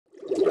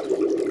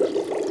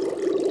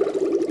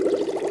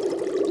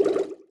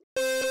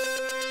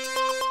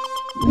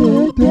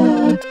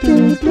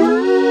Dr.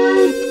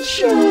 Don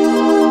Show.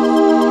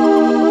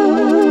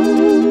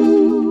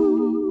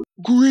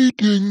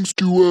 Greetings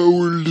to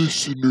our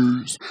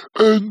listeners,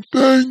 and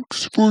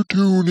thanks for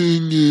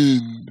tuning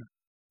in.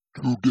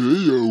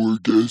 Today our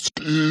guest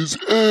is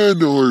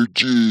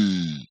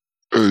Anarchy,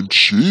 and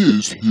she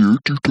is here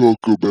to talk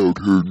about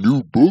her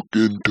new book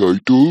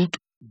entitled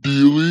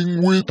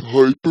Dealing with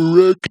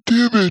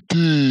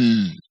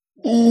Hyperactivity.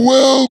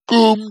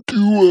 Welcome to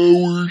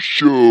our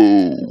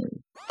show.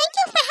 Thank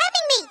you for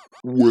having me.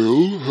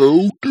 Well,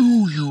 how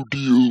do you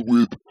deal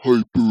with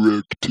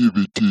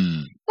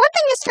hyperactivity? One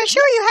thing is for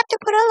sure, you have to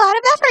put a lot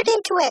of effort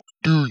into it.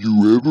 Do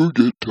you ever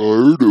get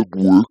tired of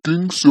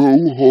working so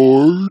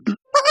hard?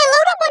 Well, I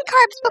load up on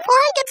carbs before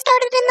I get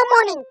started in the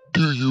morning.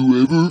 Do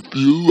you ever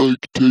feel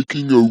like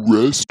taking a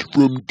rest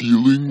from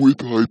dealing with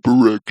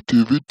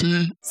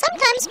hyperactivity?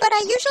 Sometimes, but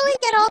I usually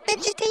get all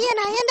fidgety and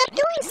I end up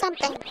doing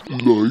something.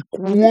 Like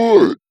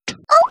what?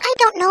 Oh, I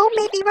don't know,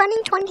 maybe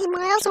running 20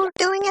 miles or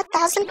doing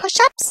 1,000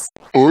 push-ups.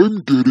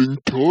 I'm getting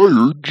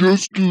tired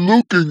just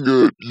looking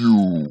at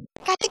you.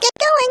 Got to get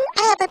going.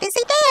 I have a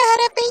busy day ahead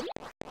of me.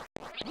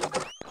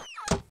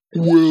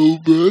 Well,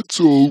 that's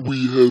all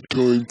we have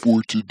time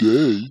for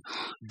today.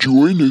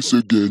 Join us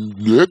again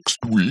next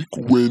week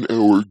when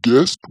our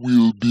guest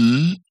will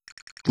be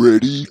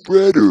Freddy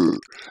Fredder,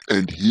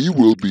 and he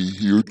will be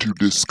here to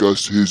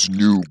discuss his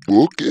new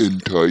book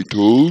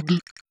entitled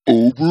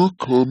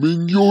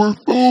Overcoming Your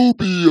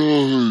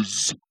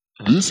Phobias.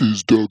 This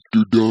is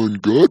Dr. Don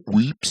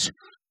Gottweeps.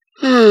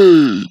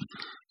 Hey,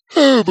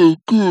 have a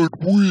good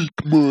week,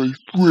 my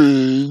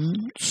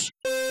friends.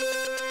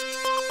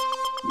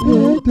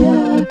 The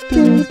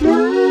Dr.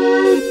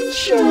 Don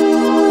Show.